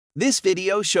This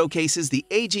video showcases the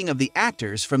aging of the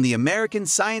actors from the American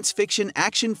science fiction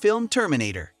action film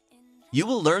Terminator. You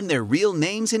will learn their real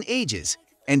names and ages,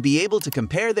 and be able to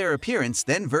compare their appearance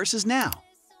then versus now.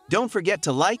 Don't forget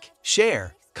to like,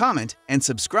 share, comment, and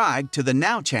subscribe to the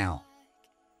Now channel.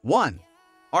 1.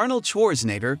 Arnold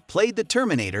Schwarzenegger played the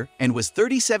Terminator and was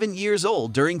 37 years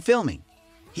old during filming.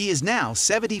 He is now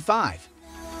 75.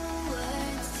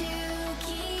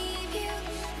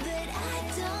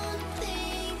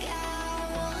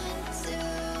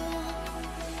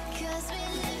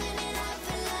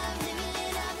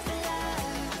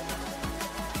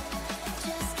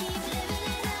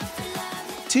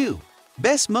 2.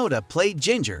 Bess Moda played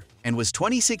Ginger and was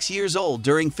 26 years old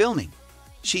during filming.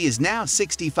 She is now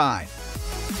 65.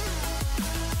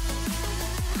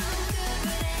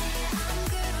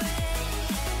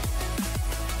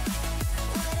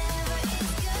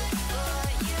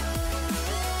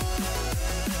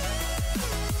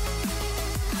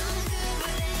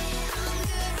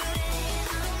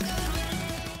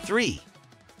 3.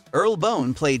 Earl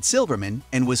Boen played Silverman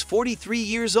and was 43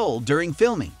 years old during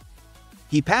filming.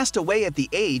 He passed away at the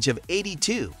age of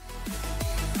 82.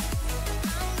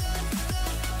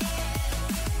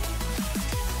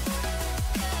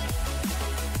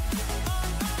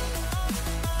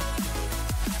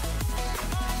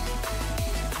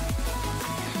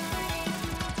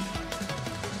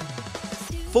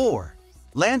 4.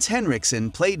 Lance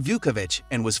Henriksen played Vukovic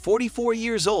and was 44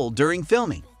 years old during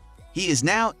filming. He is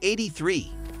now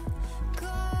 83.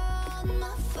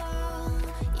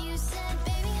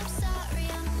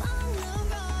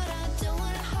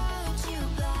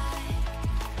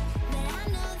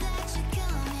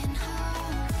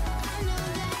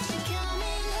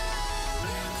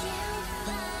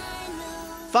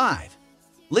 5.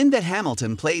 Linda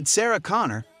Hamilton played Sarah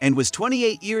Connor and was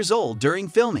 28 years old during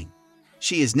filming.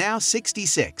 She is now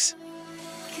 66.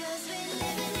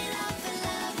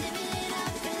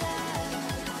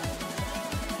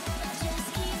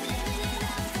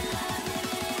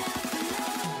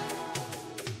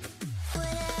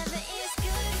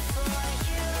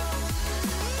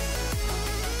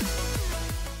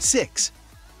 6.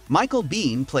 Michael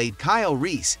Biehn played Kyle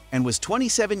Reese and was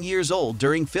 27 years old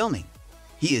during filming.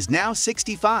 He is now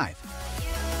 65.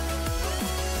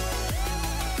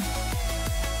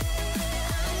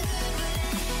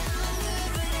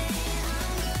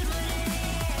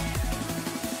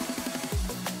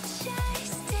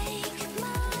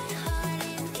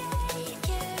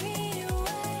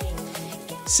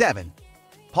 7.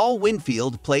 Paul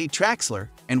Winfield played Traxler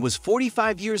and was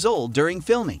 45 years old during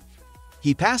filming.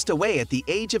 He passed away at the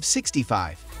age of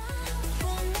 65.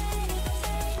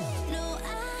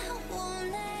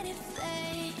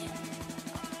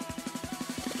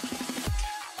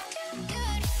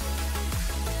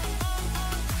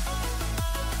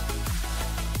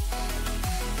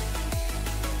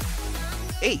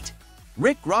 8.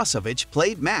 Rick Rossovich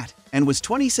played Matt and was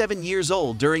 27 years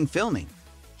old during filming.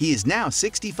 He is now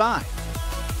 65.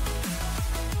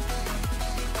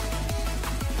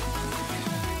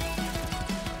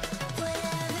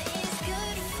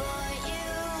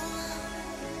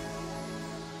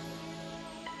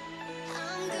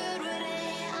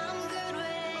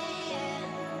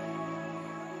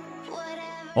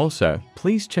 'Also,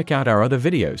 please check out our other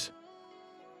videos.